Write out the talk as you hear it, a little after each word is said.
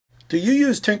Do you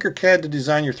use Tinkercad to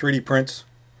design your 3D prints?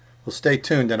 Well, stay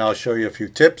tuned and I'll show you a few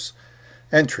tips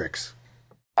and tricks.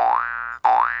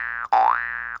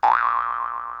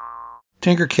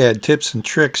 Tinkercad Tips and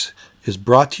Tricks is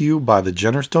brought to you by the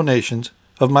generous donations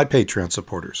of my Patreon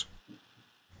supporters.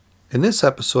 In this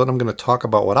episode, I'm going to talk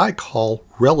about what I call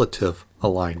relative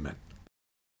alignment.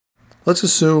 Let's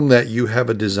assume that you have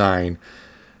a design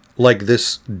like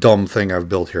this dumb thing I've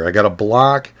built here. I got a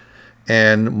block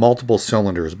and multiple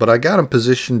cylinders, but I got them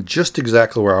positioned just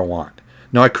exactly where I want.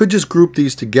 Now I could just group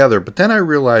these together, but then I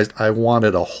realized I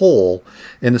wanted a hole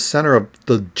in the center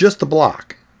of just the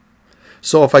block.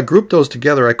 So if I grouped those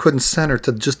together, I couldn't center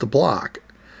to just the block.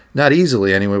 Not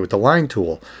easily anyway with the line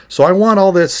tool. So I want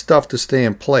all this stuff to stay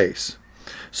in place.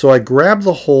 So I grab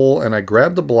the hole and I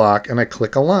grab the block and I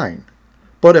click align.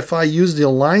 But if I use the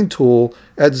align tool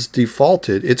as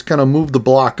defaulted, it's going to move the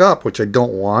block up, which I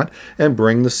don't want, and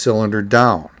bring the cylinder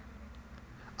down.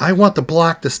 I want the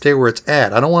block to stay where it's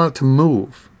at. I don't want it to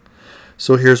move.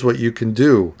 So here's what you can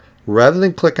do. Rather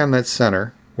than click on that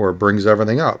center where it brings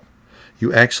everything up,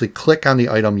 you actually click on the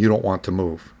item you don't want to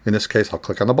move. In this case, I'll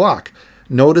click on the block.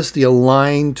 Notice the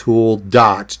align tool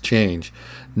dots change.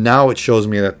 Now it shows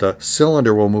me that the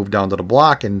cylinder will move down to the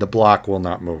block and the block will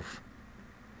not move.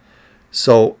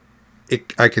 So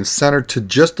I can center to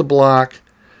just the block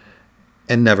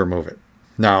and never move it.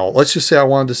 Now let's just say I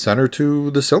wanted to center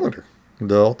to the cylinder,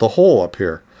 the hole up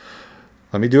here.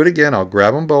 Let me do it again. I'll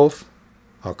grab them both.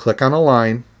 I'll click on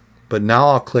align, but now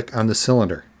I'll click on the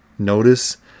cylinder.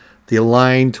 Notice the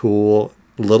align tool,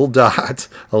 little dots,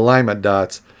 alignment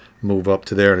dots, move up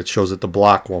to there, and it shows that the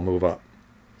block will move up.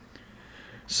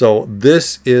 So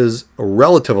this is a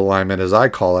relative alignment, as I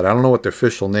call it. I don't know what the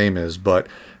official name is, but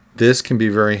this can be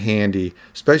very handy,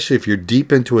 especially if you're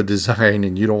deep into a design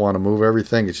and you don't want to move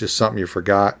everything. It's just something you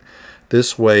forgot.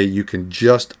 This way you can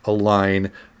just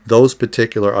align those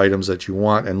particular items that you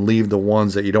want and leave the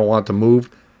ones that you don't want to move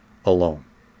alone.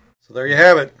 So there you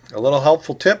have it, a little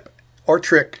helpful tip or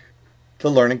trick to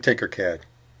learning Tinkercad.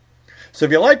 So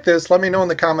if you like this, let me know in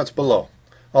the comments below.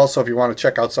 Also, if you want to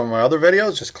check out some of my other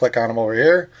videos, just click on them over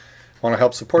here. Want to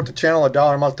help support the channel,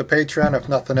 $1 a month to Patreon. If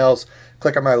nothing else,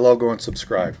 click on my logo and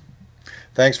subscribe.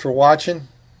 Thanks for watching.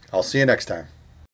 I'll see you next time.